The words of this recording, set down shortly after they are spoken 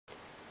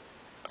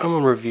I'm a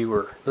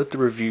reviewer. Let the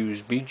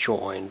reviews be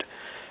joined.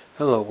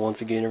 Hello once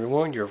again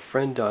everyone, your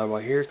friend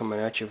right here coming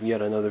at you with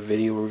yet another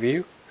video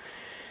review.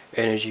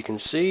 And as you can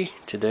see,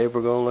 today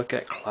we're going to look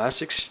at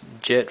Classics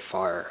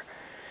Jetfire.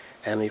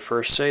 And let me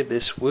first say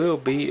this will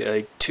be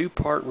a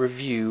two-part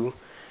review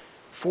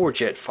for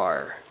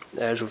Jetfire.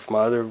 As with my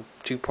other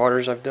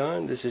two-parters I've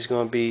done, this is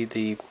going to be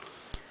the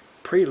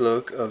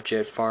pre-look of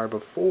Jetfire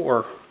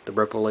before the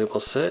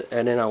Reprolabels set,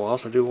 and then I will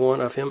also do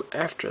one of him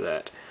after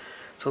that.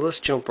 So let's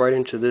jump right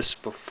into this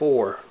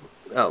before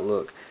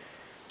outlook.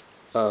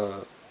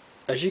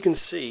 As you can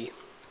see,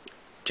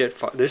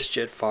 this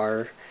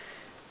Jetfire,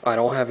 I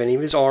don't have any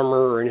of his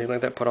armor or anything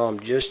like that put on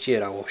just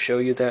yet. I will show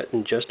you that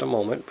in just a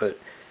moment, but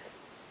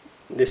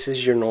this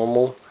is your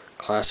normal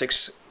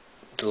Classics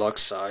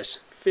deluxe size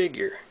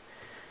figure.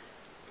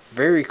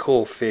 Very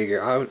cool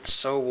figure. I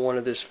so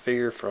wanted this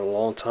figure for a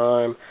long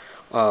time.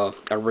 I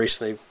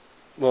recently,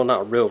 well,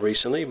 not real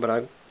recently, but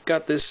I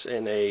got this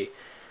in a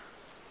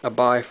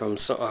buy from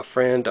a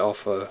friend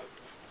off a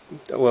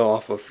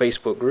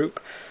Facebook group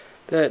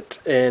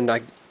and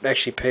I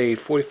actually paid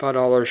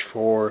 $45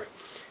 for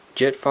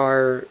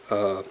Jetfire,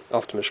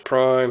 Optimus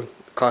Prime,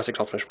 Classics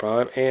Optimus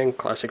Prime, and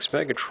Classics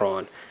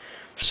Megatron.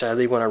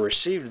 Sadly, when I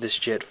received this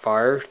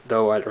Jetfire,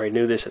 though I already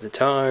knew this at the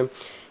time,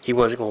 he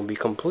wasn't going to be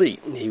complete.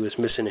 He was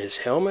missing his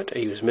helmet,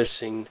 he was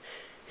missing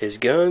his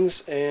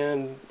guns,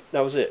 and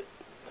that was it.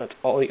 That's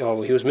all.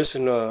 He was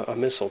missing a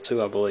missile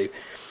too, I believe,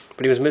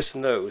 but he was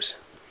missing those.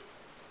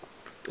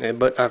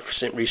 But I've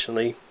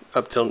recently,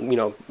 up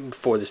till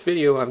before this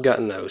video, I've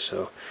gotten those.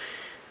 So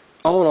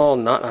all in all,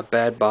 not a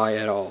bad buy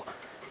at all.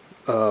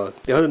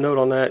 The other note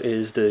on that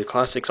is the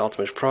Classics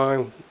Optimus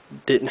Prime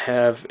didn't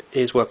have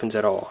his weapons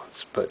at all,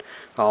 but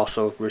I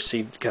also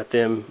got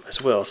them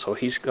as well, so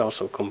he's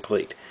also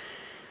complete.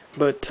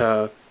 But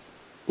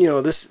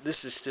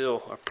this is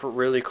still a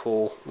really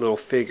cool little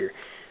figure.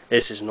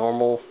 This is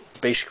normal.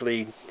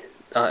 Basically,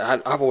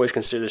 I've always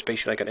considered this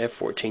basically like an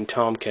F-14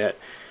 Tomcat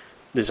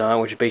design,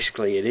 which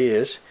basically it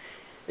is.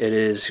 It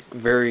is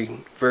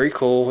very, very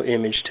cool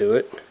image to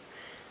it.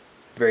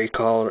 Very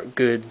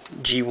good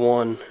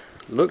G1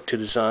 look to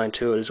design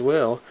to it as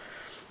well.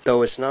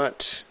 Though it's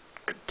not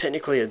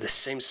technically the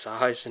same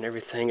size and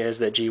everything as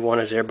that G1,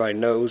 as everybody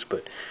knows,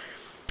 but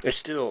it's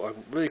still a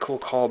really cool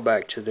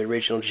callback to the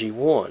original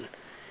G1.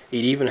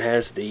 It even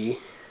has the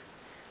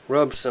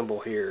rub symbol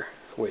here,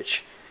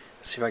 which,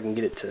 let's see if I can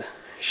get it to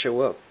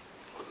show up.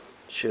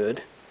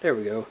 There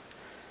we go.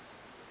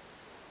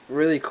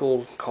 Really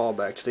cool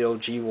callback to the old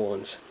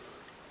G1s.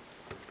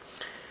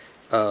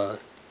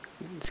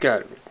 It's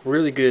got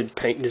really good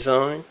paint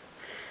design.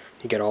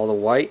 You got all the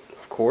white,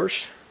 of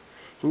course,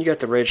 and you got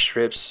the red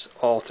strips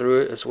all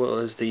through it, as well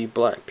as the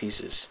black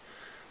pieces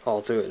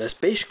all through it. That's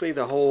basically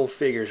the whole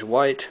figure's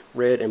white,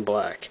 red, and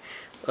black.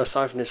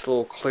 Aside from this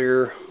little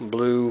clear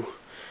blue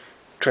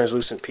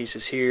translucent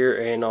pieces here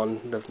and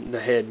on the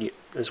head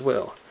as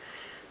well.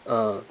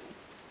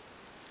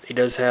 He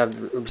does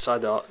have,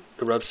 beside the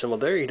rub symbol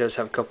there, he does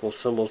have a couple of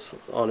symbols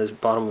on his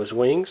bottom of his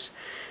wings,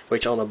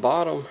 which on the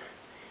bottom,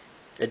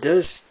 it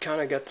does kind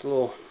of got the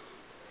little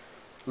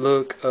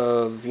look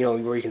of,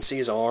 where you can see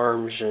his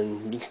arms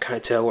and you can kind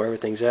of tell where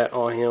everything's at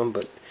on him,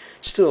 but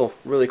still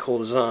really cool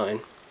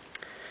design.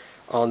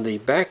 On the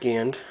back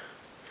end,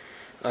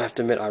 I have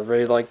to admit I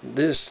really like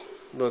this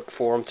look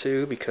for him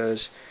too,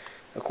 because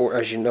of course,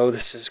 as you know,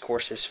 this is of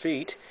course his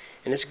feet,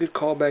 and it's a good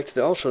callback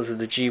to also to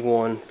the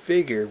G1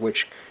 figure,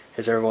 which,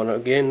 as everyone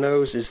again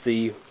knows, is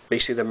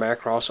basically the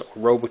Macross or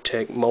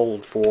Robotech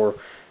mold for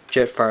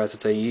Jetfire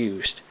that they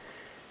used.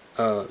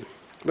 But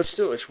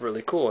still, it's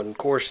really cool. And of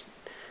course,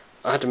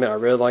 I have to admit, I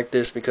really like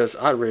this because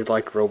I really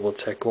like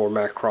Robotech, or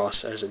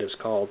Macross as it is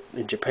called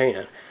in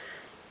Japan.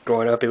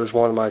 Growing up, it was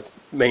one of my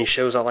main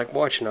shows I like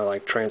watching. I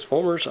like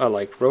Transformers, I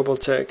like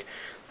Robotech,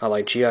 I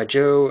like G.I.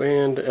 Joe,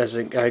 and as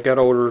I got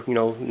older,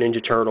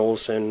 Ninja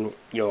Turtles, and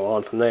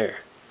on from there.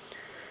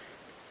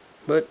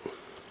 But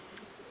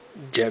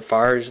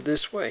Jetfire is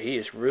this way. He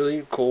is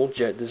really cool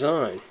jet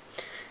design.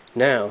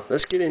 Now,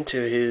 let's get into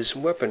his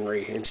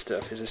weaponry and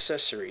stuff, his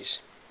accessories,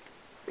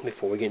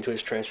 before we get into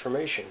his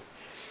transformation.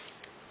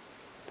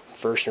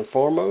 First and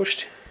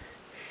foremost,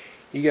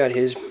 you got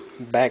his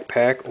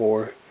backpack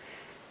or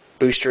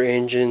booster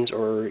engines,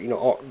 or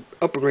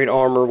upgrade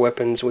armor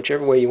weapons,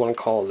 whichever way you want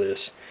to call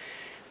this.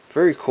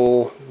 Very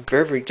cool.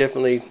 Very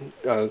definitely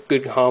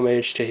good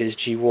homage to his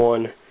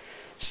G1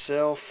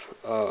 self,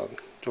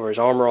 or his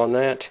armor on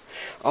that.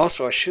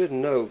 Also, I should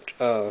note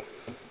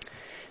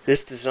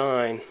this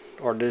design,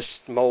 or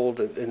this mold,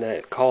 and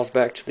that calls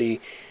back to the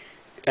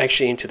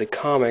into the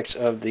comics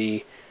of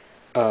the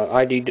the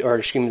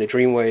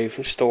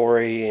Dreamwave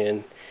story,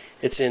 and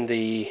it's in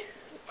the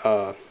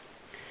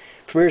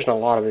premieres in a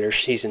lot of it.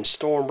 He's in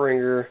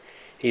Stormbringer,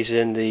 he's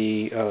in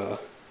the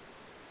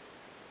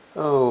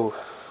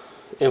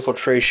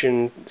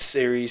Infiltration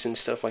series and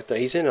stuff like that.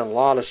 He's in a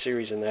lot of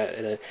series in that,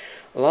 and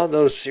a lot of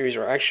those series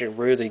are actually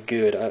really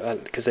good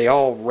because they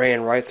all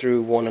ran right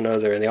through one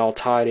another and they all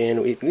tied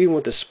in. Even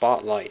with the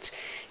spotlights,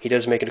 he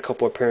does make a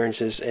couple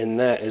appearances in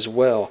that as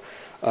well.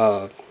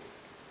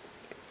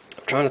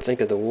 trying to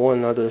think of the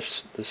one other,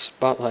 the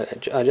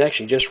Spotlight. I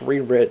actually just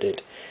reread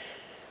it.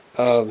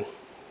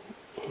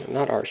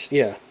 Not RC,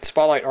 yeah,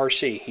 Spotlight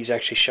RC. He's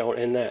actually shown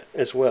in that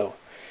as well.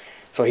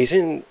 So he's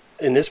in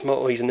this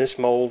mold. He's in this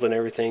mold and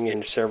everything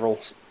in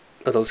several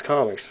of those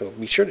comics. So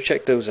be sure to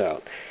check those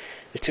out.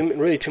 There's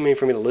really too many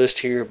for me to list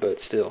here, but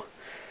still.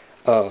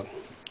 But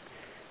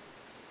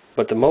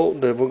the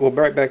mold. We'll go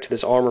right back to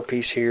this armor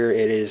piece here.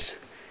 It is,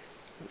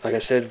 like I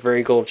said,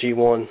 very gold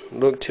G1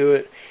 look to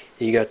it.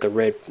 You got the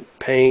red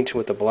paint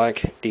with the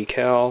black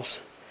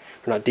decals,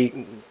 or not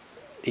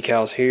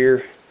decals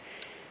here.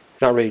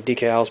 Not really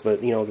decals,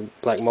 but you know, the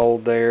black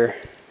mold there,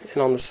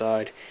 and on the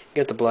side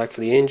you got the black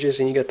for the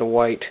engines, and you got the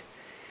white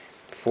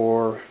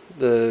for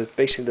the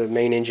basically the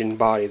main engine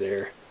body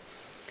there.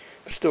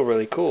 It's still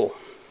really cool.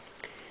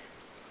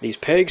 These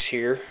pegs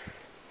here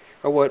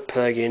are what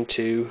plug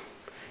into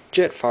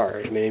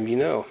Jetfire, as many of you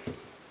know.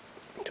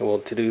 So, well,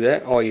 to do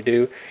that, all you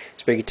do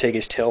is basically take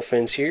his tail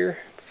fins here,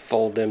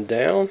 fold them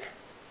down,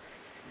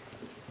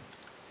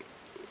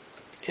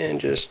 and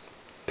just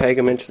peg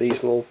them into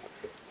these little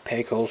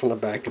peg holes on the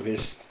back of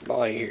his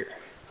body here.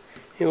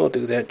 And we'll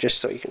do that just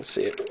so you can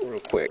see it real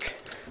quick.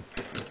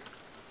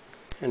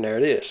 And there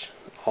it is.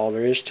 All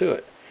there is to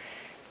it.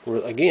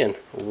 Again,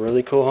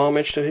 really cool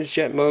homage to his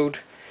jet mode,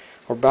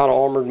 or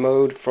battle armored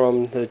mode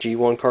from the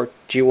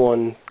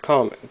G1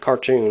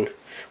 cartoon,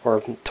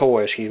 or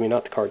toy, excuse me,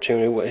 not the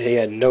cartoon. He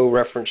had no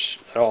reference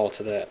at all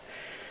to that.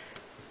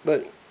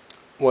 But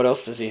what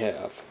else does he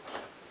have?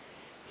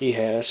 He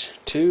has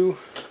 2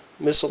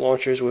 missile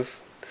launchers with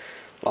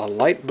a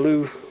light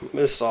blue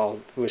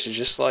missile, which is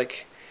just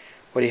like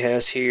what he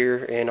has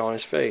here and on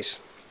his face.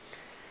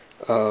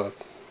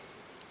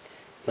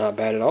 Not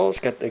bad at all. It's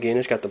got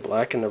the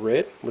black and the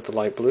red with the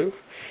light blue,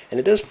 and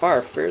it does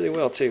fire fairly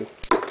well too,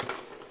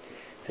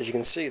 as you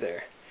can see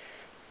there.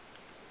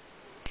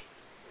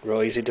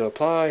 Real easy to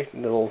apply. The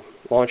little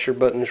launcher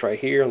buttons right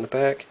here on the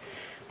back.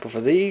 But for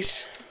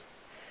these,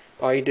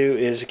 all you do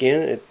is,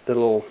 again, the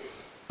little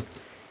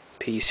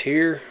piece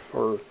here,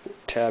 or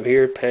tab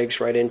here, pegs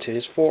right into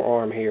his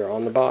forearm here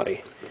on the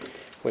body,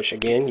 which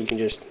again you can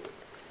just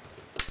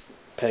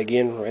peg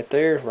in right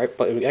there.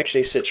 It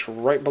actually sits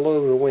right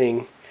below the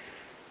wing,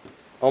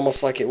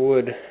 almost like it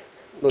would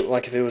look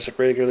like if it was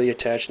regularly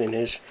attached in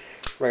his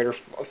Raider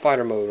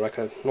fighter mode, like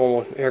a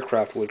normal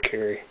aircraft would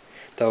carry,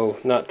 though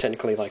not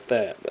technically like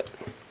that. But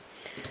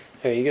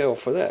there you go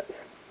for that.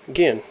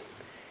 Again,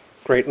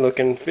 great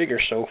looking figure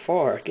so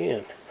far.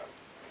 Again,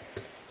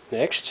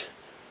 next,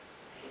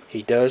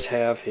 he does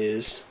have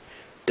his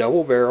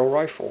double barrel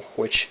rifle,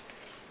 which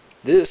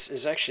this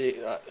is actually,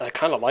 I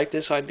kind of like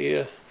this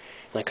idea,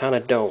 and I kind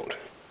of don't.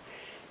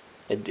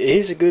 It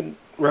is a good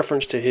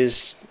reference to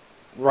his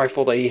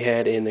rifle that he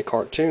had in the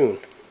cartoon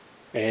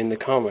and the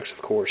comics,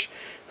 of course,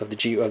 of the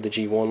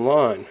G1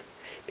 line,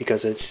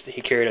 because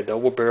he carried a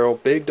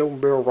big double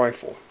barrel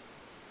rifle.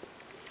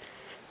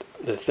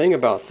 The thing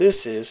about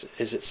this is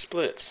it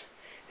splits.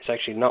 It's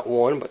actually not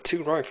one but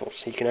 2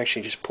 rifles. You can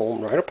actually just pull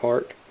them right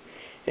apart,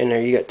 and there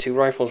you got 2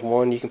 rifles.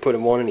 One, you can put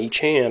one in each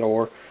hand,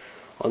 or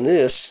on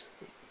this,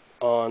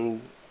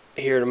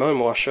 here in a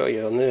moment I'll show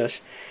you on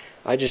this.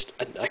 I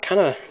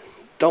kind of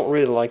don't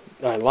really like,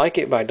 I like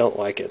it, but I don't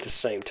like it at the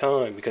same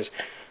time, because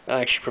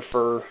I actually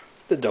prefer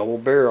the double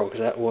barrel, because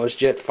that was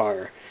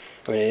Jetfire.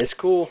 I mean, it's a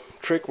cool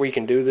trick where you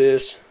can do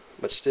this,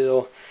 but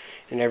still,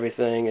 and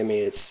everything. I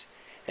mean,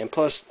 and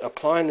plus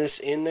applying this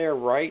in there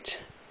right,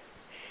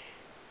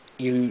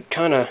 you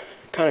kind of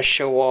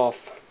show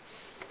off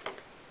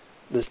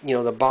this,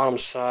 the bottom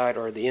side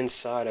or the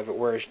inside of it,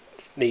 where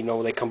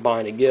they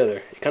combine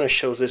together. It kind of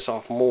shows this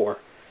off more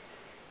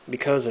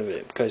because of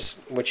it. Because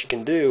what you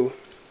can do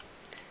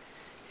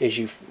is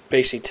you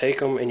basically take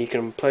them and you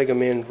can plug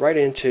them in right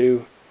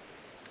into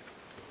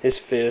his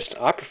fist.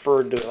 I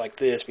prefer to do it like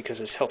this because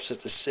it helps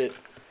it to sit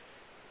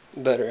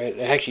better.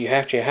 Actually, you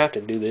have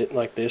to do it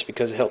like this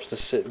because it helps to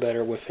sit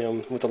better with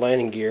him, with the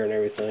landing gear and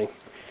everything,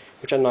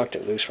 which I knocked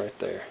it loose right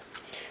there.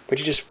 But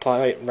you just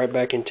apply it right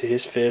back into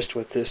his fist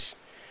with this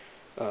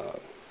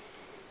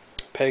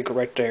peg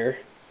right there.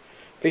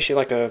 Basically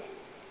like a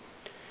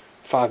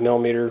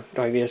 5mm,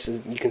 I guess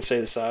you can say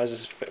the size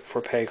is for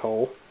a peg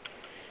hole.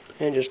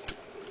 And just,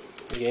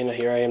 again,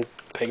 here I am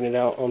pegging it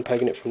out,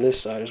 unpegging it from this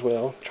side as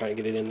well, trying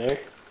to get it in there.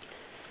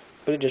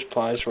 But it just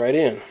applies right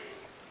in.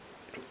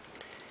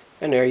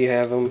 And there you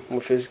have him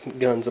with his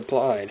guns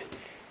applied.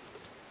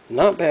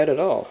 Not bad at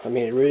all. I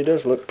mean, it really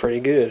does look pretty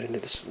good. And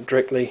it's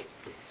directly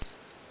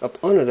up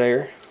under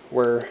there,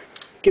 where it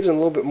gives him a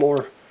little bit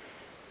more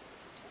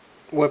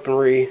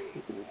weaponry.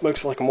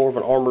 Looks like more of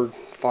an armored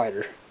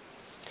fighter.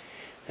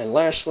 And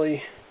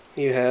lastly,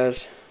 he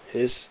has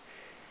his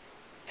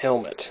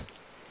helmet.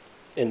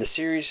 In the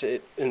series,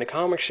 in the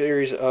comic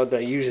series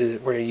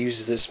where he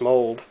uses this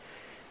mold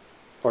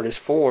or this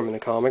form in the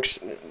comics,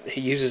 he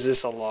uses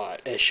this a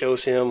lot. It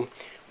shows him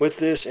with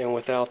this and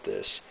without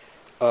this.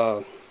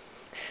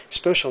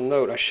 Special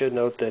note: I should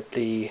note that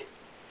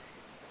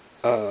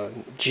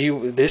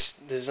this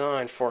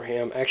design for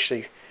him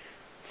actually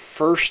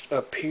first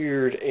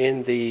appeared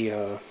in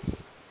the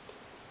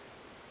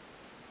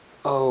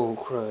Oh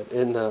crud!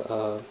 In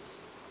the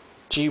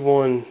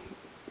G1,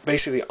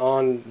 basically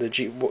on the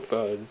G.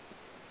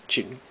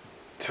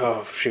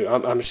 Oh shoot!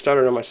 I'm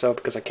stuttering on myself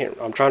because I can't.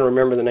 I'm trying to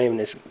remember the name and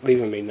it's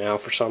leaving me now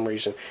for some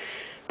reason.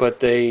 But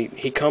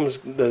he comes.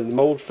 The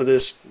mold for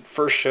this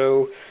first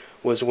show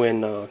was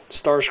when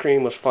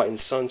Starscream was fighting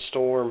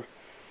Sunstorm.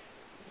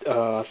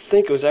 I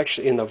think it was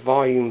actually in the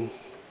Volume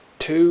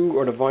 2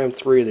 or the Volume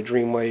 3 of the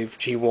Dreamwave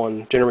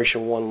G1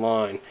 Generation 1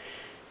 line.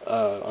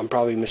 I'm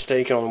probably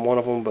mistaken on one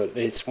of them, but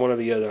it's one or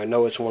the other. I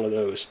know it's one of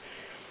those.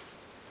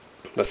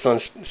 But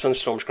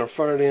Sunstorm's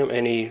confronted him,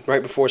 and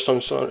right before the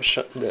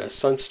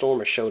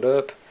Sunstorm showed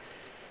up,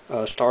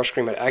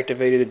 Starscream had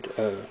activated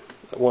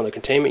one of the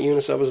containment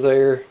units that was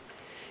there,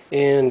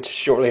 and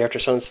shortly after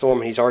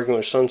Sunstorm, he's arguing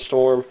with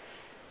Sunstorm,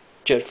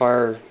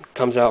 Jetfire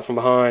comes out from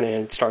behind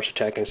and starts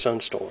attacking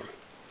Sunstorm.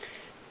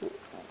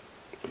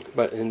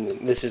 But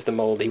this is the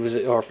mold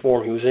or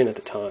form he was in at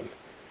the time.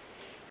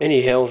 And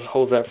he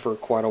holds that for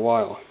quite a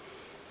while.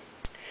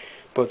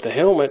 But the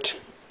helmet,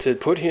 to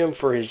put him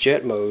for his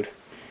jet mode,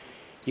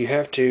 you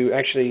have to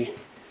actually,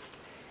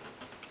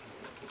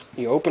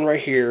 you open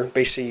right here,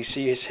 basically you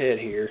see his head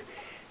here,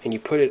 and you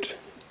put it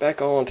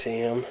back onto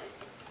him.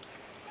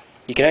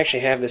 You can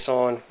actually have this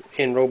on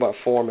in robot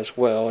form as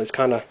well. It's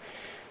kind of,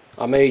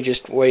 I may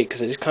just wait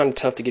because it's kind of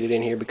tough to get it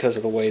in here because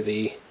of the way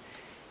the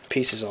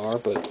pieces are,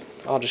 but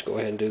I'll just go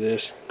ahead and do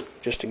this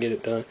just to get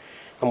it done.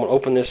 I'm going to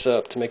open this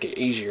up to make it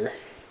easier.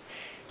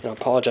 And I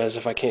apologize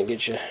if I can't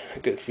get you a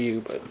good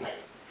view, but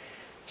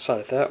slide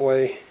it that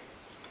way,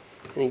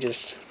 and you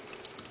just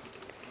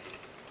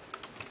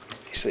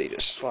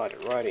slide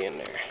it right in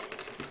there.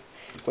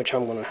 Which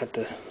I'm gonna have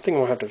to. I think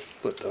I'm gonna have to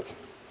flip the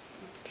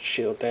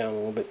shield down a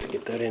little bit to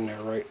get that in there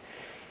right.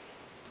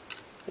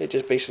 It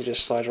just basically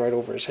just slides right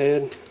over his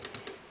head,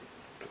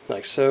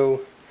 like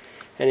so.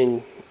 And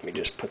then let me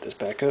just put this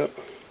back up.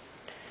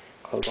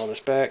 Close all this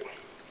back,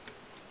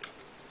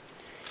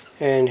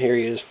 and here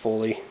he is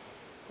fully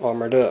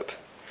armored up.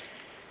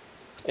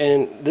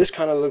 And this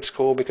kind of looks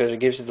cool because it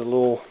gives it the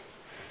little,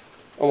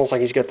 almost like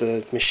he's got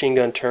the machine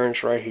gun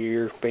turrets right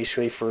here,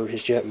 basically for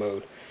his jet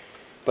mode.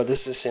 But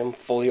this is him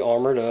fully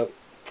armored up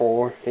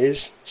for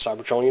his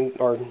Cybertronian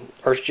or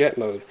Earth jet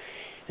mode.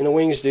 And the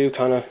wings do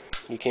kind of,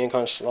 you can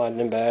kind of slide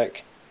them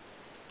back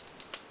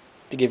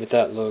to give it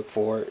that look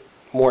for it.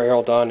 More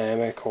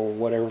aerodynamic or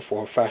whatever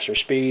for faster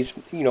speeds,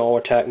 you know,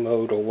 attack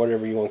mode or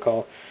whatever you want to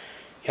call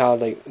how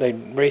they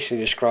basically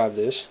describe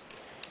this.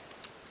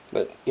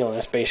 But, you know,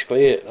 that's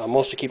basically it. I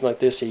mostly keep it like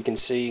this so you can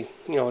see,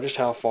 you know, just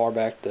how far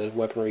back the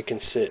weaponry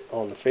can sit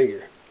on the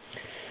figure.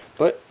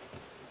 But,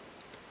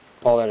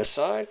 all that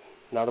aside,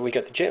 now that we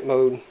got the jet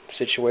mode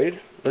situated,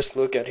 let's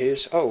look at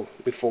his,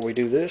 before we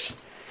do this,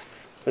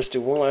 let's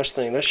do one last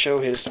thing. Let's show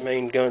his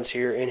main guns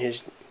here in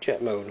his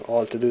jet mode.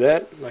 All to do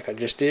that, like I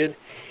just did,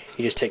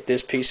 you just take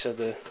this piece of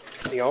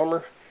the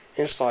armor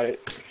and slide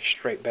it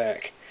straight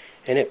back.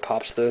 And it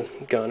pops the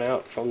gun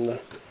out from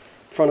the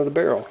front of the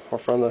barrel, or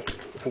from the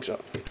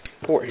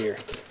port here,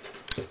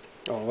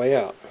 all the way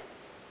out.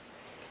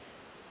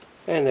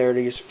 And there it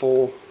is,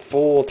 full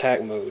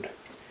attack mode.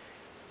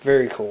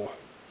 Very cool.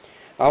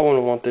 I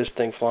wouldn't want this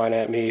thing flying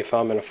at me if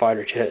I'm in a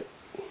fighter jet.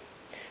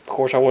 Of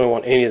course, I wouldn't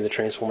want any of the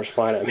Transformers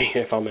flying at me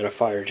if I'm in a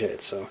fighter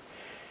jet. So,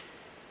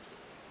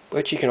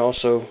 but you can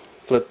also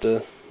flip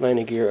the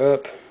landing gear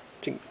up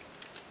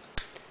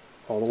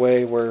all the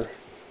way where,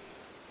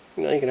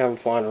 you know, you can have them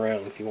flying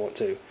around if you want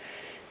to.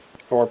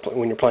 Or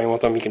when you're playing with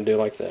them, you can do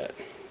like that.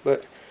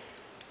 But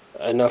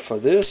enough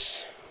of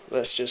this.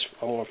 I'm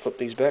going to flip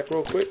these back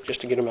real quick just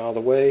to get them out of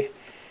the way.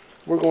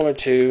 We're going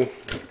to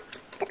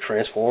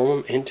transform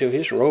him into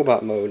his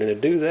robot mode. And to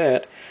do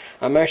that,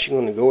 I'm actually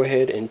going to go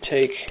ahead and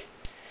take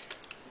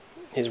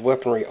his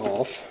weaponry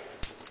off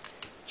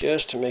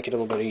just to make it a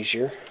little bit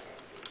easier.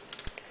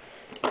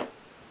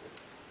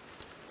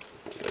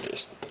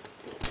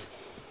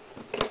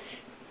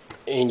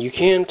 And you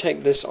can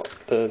take this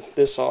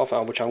off,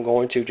 which I'm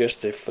going to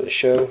just for the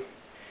show.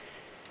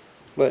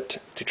 But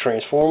to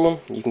transform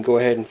them, you can go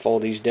ahead and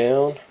fold these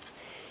down.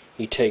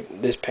 You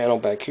take this panel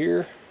back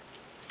here.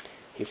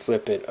 You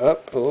flip it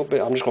up a little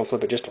bit. I'm just going to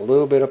flip it just a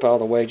little bit up out of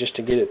the way, just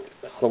to get it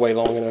out of the way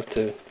long enough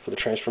for the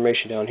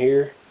transformation down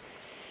here.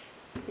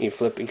 You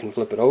can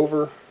flip it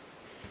over,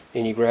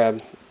 and you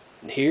grab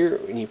here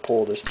and you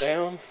pull this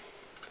down,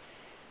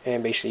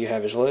 and basically you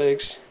have his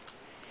legs.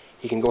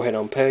 You can go ahead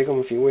and unpeg them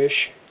if you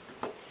wish,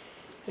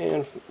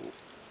 and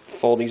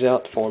fold these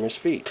out to form his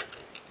feet.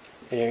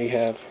 And there you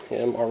have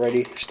him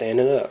already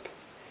standing up.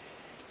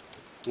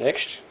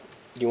 Next,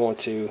 you want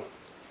to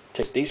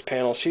take these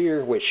panels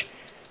here, which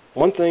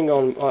one thing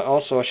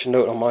also I should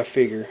note on my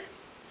figure,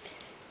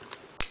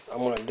 I'm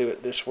going to do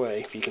it this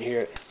way if you can hear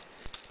it.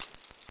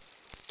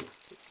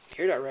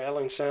 Hear that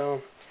rattling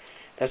sound?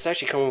 That's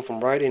actually coming from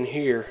right in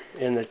here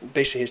in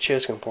basically his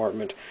chest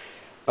compartment.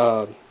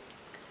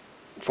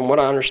 From what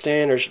I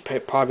understand, there's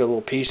probably a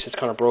little piece that's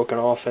kind of broken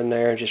off in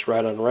there, just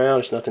rattling around.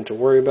 It's nothing to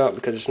worry about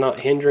because it's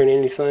not hindering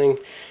anything.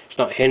 It's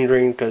not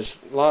hindering because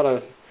a lot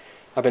of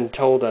I've been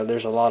told that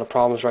there's a lot of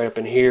problems right up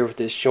in here with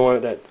this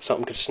joint, that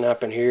something could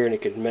snap in here and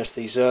it could mess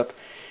these up.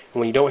 And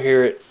when you don't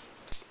hear it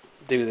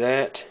do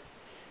that,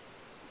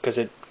 because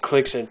it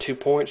clicks in 2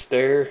 points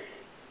there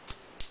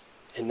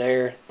and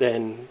there,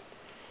 then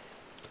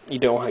you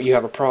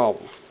have a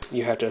problem.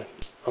 You have to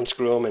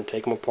unscrew them and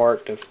take them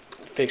apart to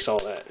fix all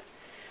that.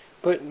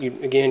 But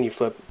again, you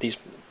flip these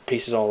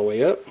pieces all the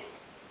way up,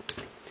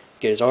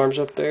 get his arms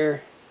up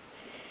there,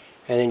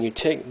 and then you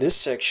take this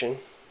section,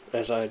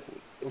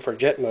 for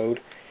jet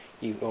mode,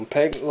 you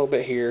unpeg a little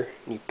bit here,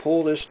 and you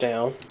pull this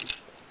down,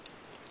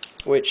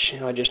 which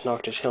I just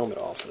knocked his helmet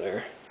off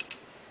there,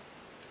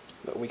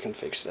 but we can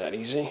fix that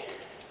easy.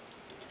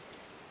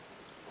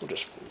 We'll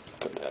just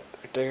put that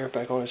right there,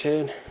 back on his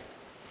head.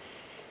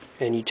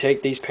 And you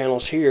take these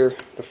panels here,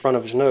 the front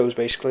of his nose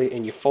basically,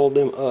 and you fold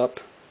them up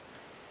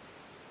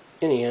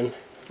and in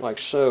like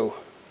so.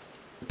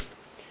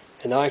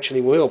 And I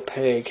actually will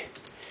peg.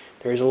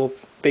 There's a little,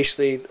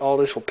 basically all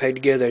this will peg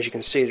together. As you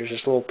can see, there's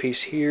this little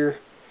piece here,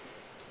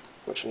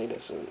 which I need to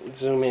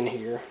zoom in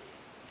here.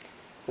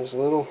 There's a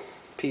little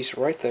piece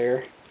right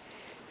there,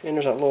 and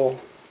there's that little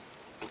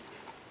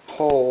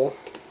hole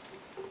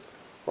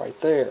right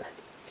there.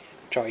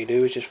 Which all you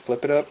do is just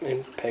flip it up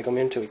and peg them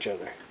into each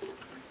other.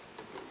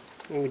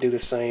 And we do the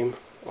same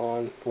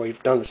on, well,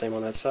 you've done the same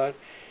on that side.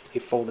 You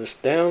fold this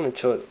down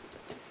until it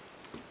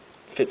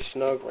fits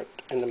snug right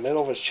in the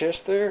middle of his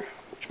chest there,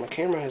 which my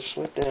camera has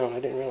slipped down.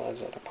 I didn't realize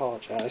that. I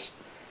apologize.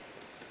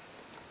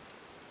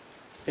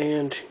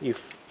 And you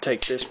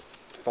take this,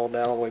 fold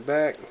that all the way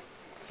back,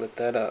 flip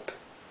that up,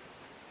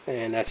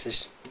 and that's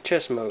his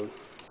chest mode,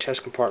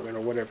 chest compartment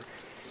or whatever.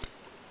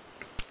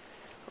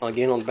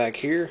 Again, on the back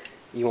here,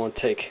 you want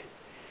to take,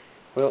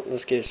 well,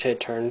 let's get his head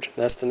turned.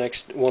 That's the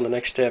next one of the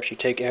next steps. You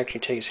actually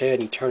take his head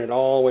and you turn it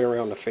all the way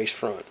around the face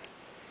front.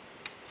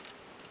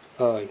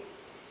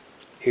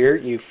 Here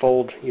you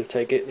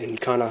take it and you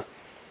kind of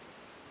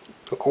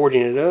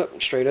accordion it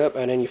up, straight up,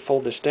 and then you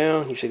fold this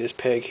down. You see this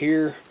peg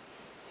here,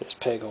 this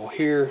peg all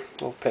here,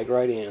 little peg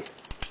right in.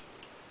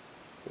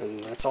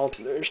 And that's all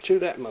there's to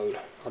that mode,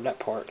 or that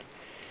part.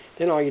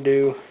 Then all you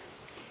do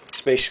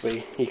is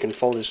basically, you can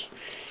fold his,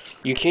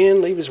 you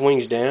can leave his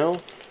wings down.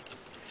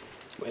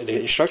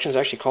 The instructions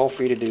actually call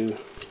for you to do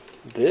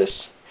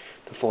this,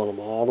 to fold them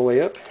all the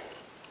way up,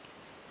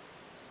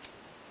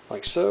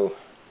 like so.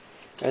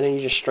 And then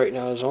you just straighten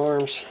out his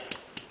arms,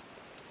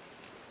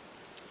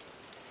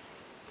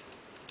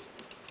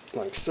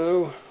 like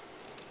so.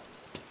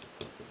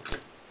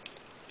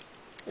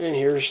 And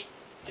here's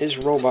his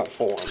robot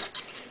form,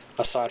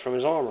 aside from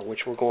his armor,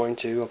 which we're going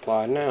to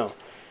apply now.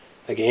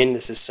 Again,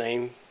 this is the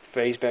same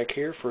phase back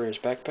here for his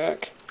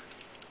backpack.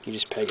 You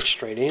just peg it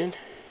straight in.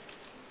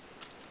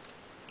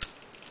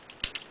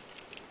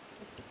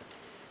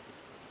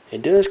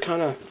 It does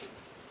kind of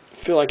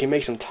feel like it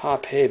makes him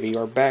top heavy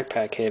or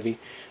backpack heavy,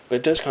 but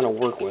it does kind of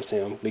work with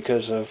him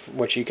because of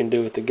what you can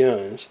do with the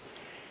guns.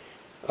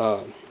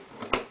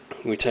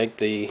 We take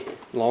the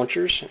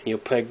launchers and you'll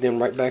peg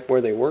them right back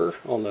where they were,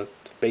 on the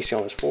basically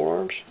on his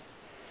forearms,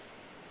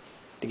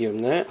 to give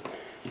him that.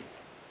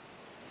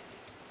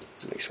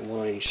 Makes one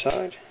on each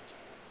side,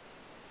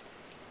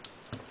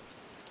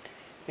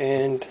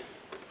 and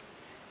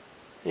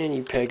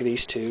you peg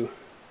these two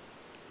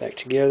back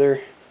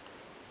together.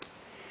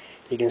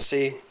 You can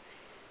see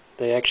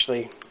they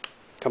actually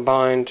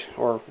combined,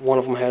 or one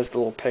of them has the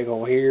little peg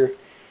hole here,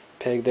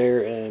 peg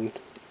there, and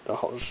the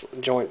whole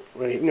joint,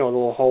 you know, the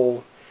little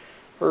hole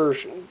or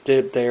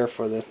dip there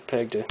for the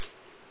peg to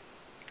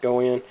go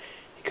in.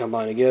 You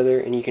combine together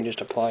and you can just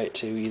apply it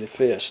to either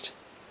fist.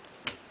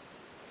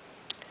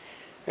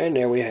 And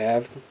there we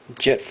have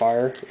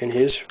Jetfire in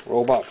his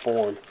robot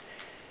form.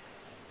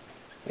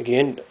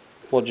 Again,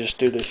 we'll just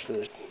do this for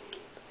the,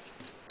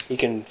 you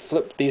can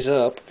flip these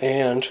up,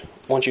 and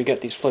once you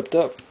get these flipped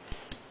up,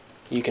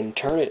 you can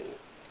turn it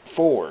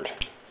forward.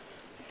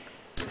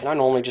 And I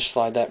normally just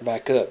slide that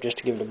back up just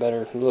to give it a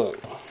better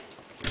look.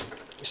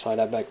 You slide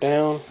that back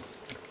down,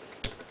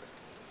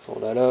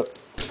 fold that up,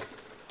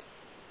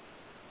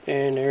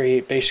 and there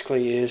he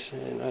basically is,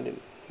 and I did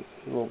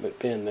a little bit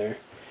bend there,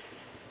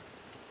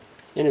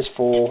 in his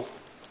full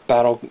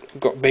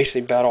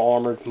basically battle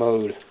armored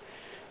mode.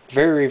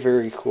 Very,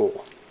 very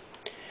cool.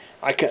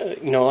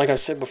 You know, like I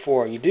said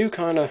before, you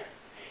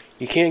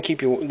can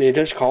keep your, it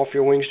does call for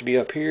your wings to be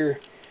up here,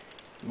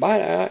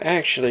 but I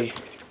actually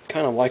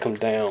kind of like them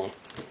down.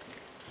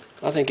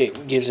 I think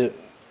it gives it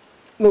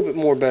a little bit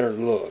more better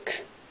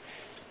look.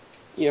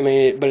 Yeah, I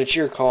mean, but it's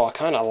your call. I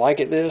kind of like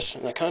it this,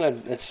 and I kind of,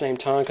 at the same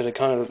time, because it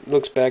kind of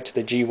looks back to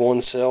the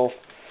G1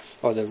 self,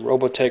 or the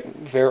Robotech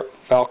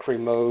Valkyrie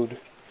mold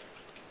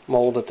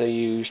that they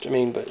used. I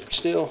mean, but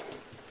still,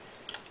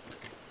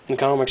 in the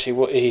comics,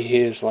 he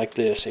is like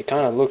this. It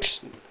kind of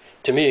looks,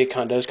 to me, it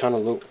kind of does kind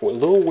of look a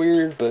little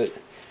weird, but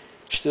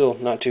still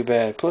not too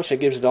bad. Plus, it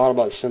gives the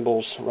Autobot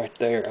symbols right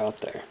there, out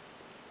there.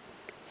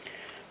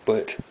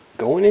 But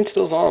going into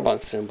those Autobot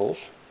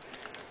symbols,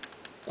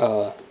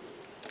 well,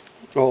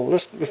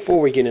 before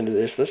we get into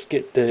this, let's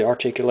get the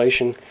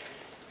articulation.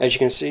 As you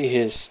can see,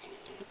 his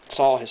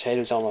head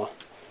is on a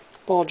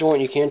ball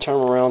joint. You can turn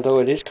them around, though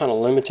it is kind of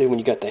limited when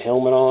you got the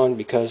helmet on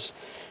because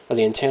of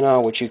the antenna,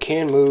 which you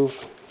can move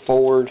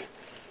forward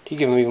to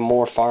give him even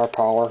more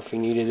firepower if he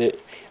needed it,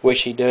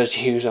 which he does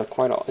use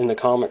in the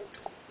comic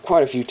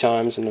quite a few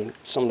times in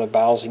some of the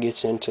battles he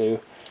gets into.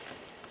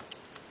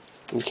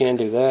 You can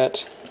do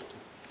that.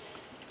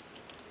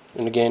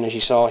 And again, as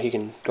you saw, he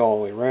can go all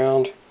the way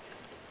around.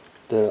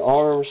 The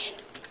arms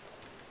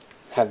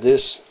have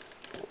this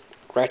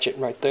ratchet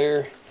right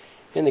there,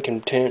 and they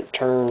can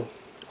turn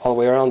all the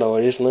way around, though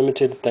it is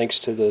limited thanks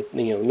to the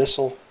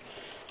missile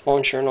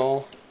launcher and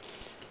all.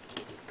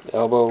 The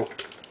elbow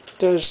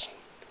does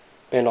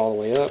bend all the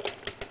way up,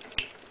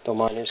 though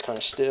mine is kind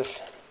of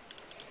stiff.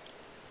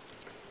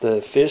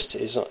 The fist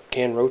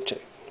can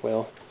rotate.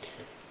 Well,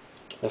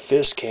 the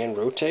fist can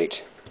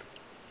rotate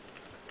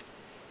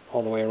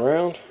all the way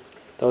around,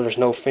 though there's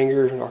no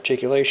finger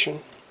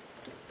articulation.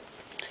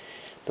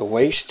 The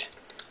waist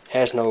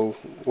has no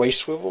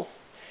waist swivel,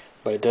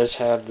 but it does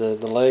have the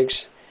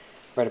legs.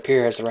 Right up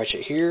here has the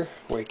ratchet here,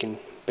 where you can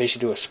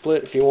basically do a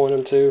split if you want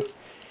him to.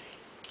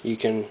 He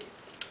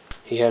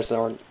has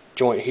the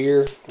joint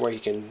here, where you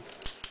can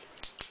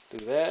do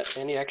that,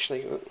 and he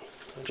actually,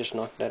 I just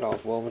knocked that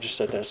off. Well, we'll just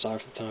set that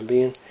aside for the time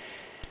being.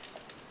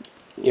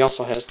 He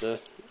also has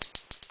the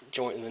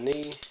joint in the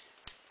knee,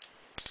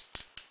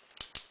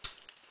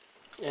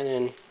 and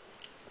then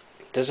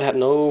doesn't have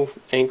no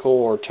ankle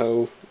or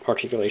toe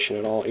articulation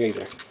at all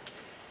either.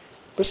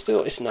 But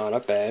still, it's not a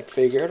bad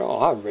figure at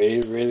all. I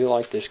really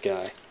like this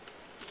guy.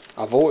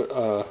 I'm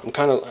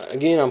kind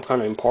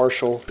of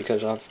impartial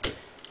because I've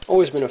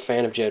always been a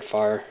fan of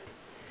Jetfire.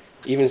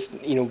 Even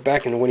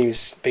back in when he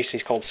was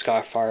basically called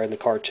Skyfire in the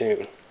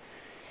cartoon.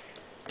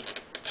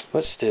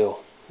 But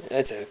still,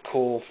 that's a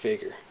cool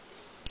figure.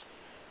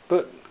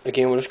 But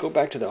again, let's go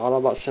back to the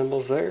Autobot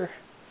symbols there.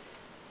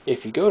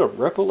 If you go to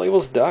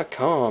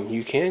Reprolabels.com,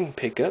 you can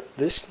pick up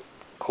this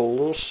cool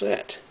little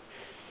set.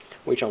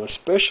 Which, on a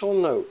special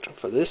note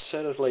for this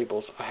set of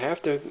labels, I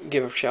have to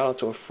give a shout out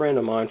to a friend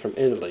of mine from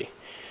Italy.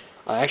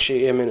 I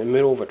actually am in the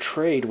middle of a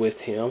trade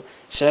with him.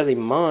 Sadly,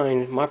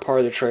 my part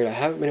of the trade, I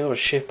haven't been able to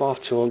ship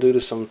off to him due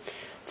to some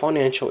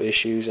financial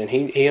issues, and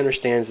he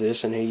understands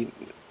this, and it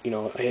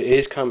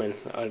is coming.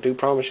 I do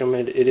promise him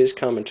it is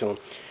coming to him.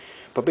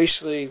 But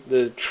basically,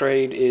 the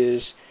trade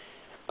is,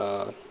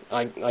 I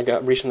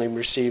recently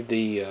received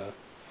the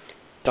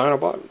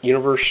Dinobot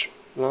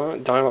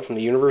from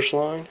the Universe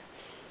line,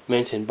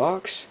 mint in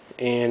box,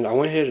 and I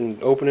went ahead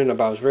and opened it,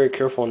 but I was very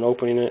careful in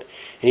opening it,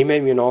 and he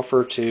made me an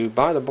offer to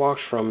buy the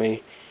box from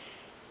me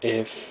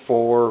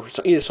for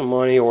either some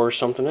money or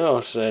something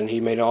else, and he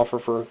made an offer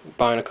for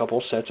buying a couple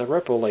sets of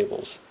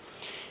Reprolabels.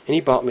 And he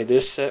bought me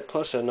this set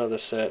plus another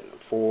set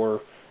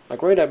for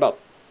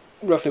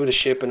roughly with the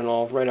shipping and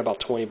all, right about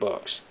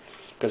 $20.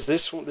 Because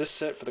this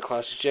set for the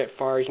classic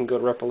Jetfire, you can go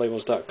to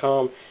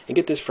Reprolabels.com and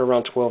get this for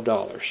around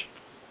 $12.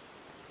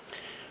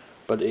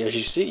 But as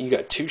you see, you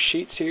got two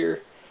sheets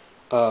here.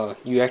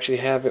 You actually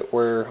have it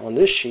where on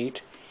this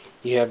sheet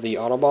you have the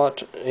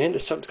Autobot and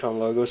Decepticon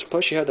logos,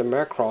 plus you have the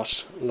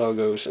Macross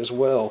logos as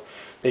well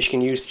that you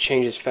can use to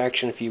change his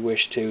faction if you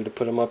wish to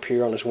put him up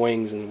here on his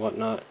wings and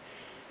whatnot.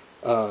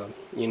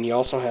 And you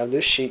also have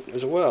this sheet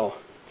as well,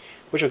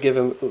 which will give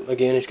him,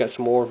 again, he's got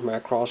some more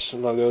Macross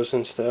logos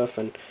and stuff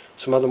and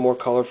some other more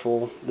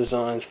colorful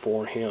designs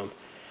for him.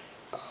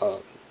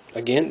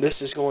 Again,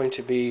 this is going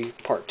to be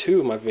part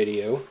 2 of my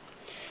video,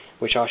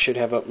 which I should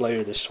have up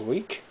later this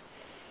week.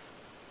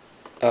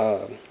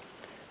 I've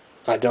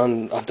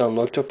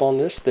looked up on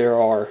this. There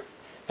are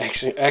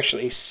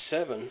actually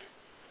 70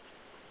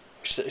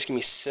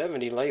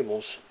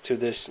 labels to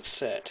this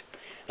set.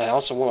 I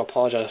also want to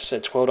apologize. I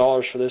said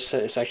 $12 for this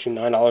set. It's actually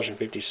 $9.50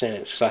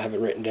 because I have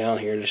it written down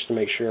here just to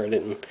make sure I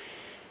didn't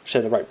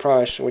say the right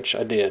price, which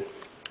I did.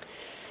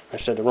 I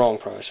said the wrong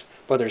price.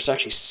 But there's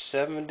actually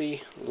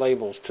 70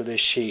 labels to this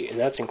sheet, and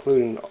that's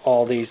including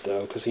all these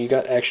though, because you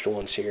got extra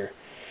ones here.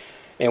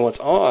 And what's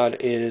odd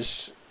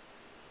is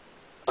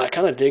I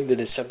kind of dig the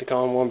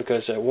Decepticon one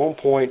because at one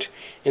point,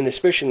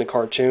 especially in the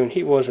cartoon,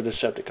 he was a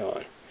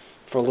Decepticon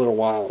for a little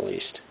while at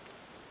least.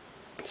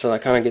 So I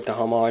kind of get the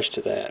homage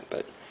to that,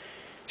 but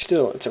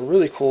still, it's a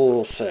really cool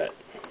little set.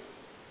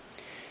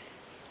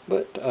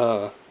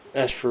 But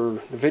as for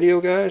the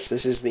video, guys,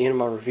 this is the end of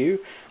my review.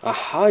 I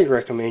highly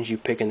recommend you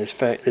picking this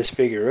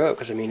figure up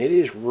because I mean it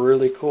is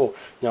really cool.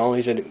 Not only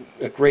is it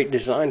a great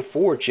design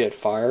for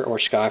Jetfire or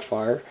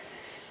Skyfire,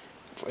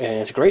 and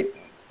it's a great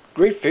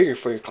figure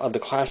for the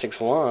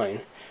classics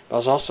line, but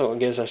it's also,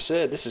 as I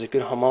said, this is a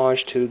good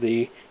homage to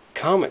the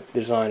comic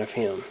design of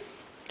him.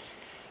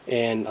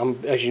 And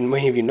as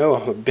many of you know,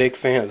 I'm a big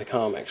fan of the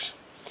comics.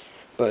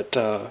 But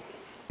this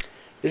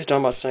is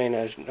done by saying,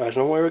 as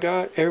normal,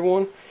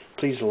 everyone,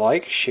 please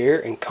like, share,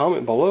 and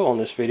comment below on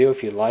this video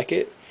if you like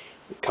it.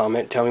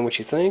 Comment, tell me what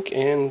you think,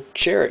 and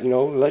share it.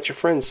 Let your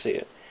friends see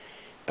it.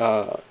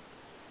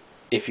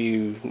 If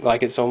you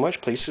like it so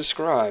much, please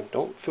subscribe.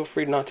 Don't feel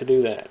free not to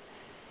do that.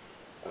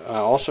 I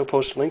also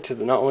post a link to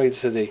not only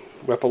to the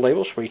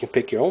Reprolabels where you can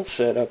pick your own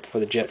set up for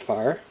the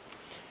Jetfire,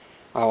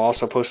 I'll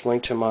also post a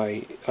link to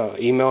my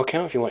email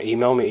account if you want to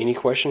email me any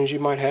questions you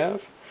might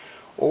have.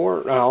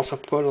 Or I'll also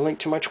put a link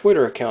to my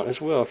Twitter account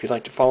as well if you'd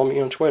like to follow me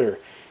on Twitter.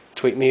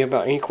 Tweet me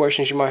about any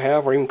questions you might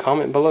have, or even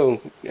comment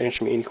below and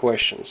answer me any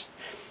questions.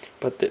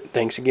 But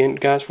thanks again,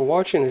 guys, for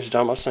watching. This is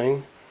Don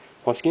saying,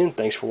 once again,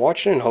 thanks for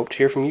watching, and hope to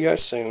hear from you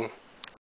guys soon.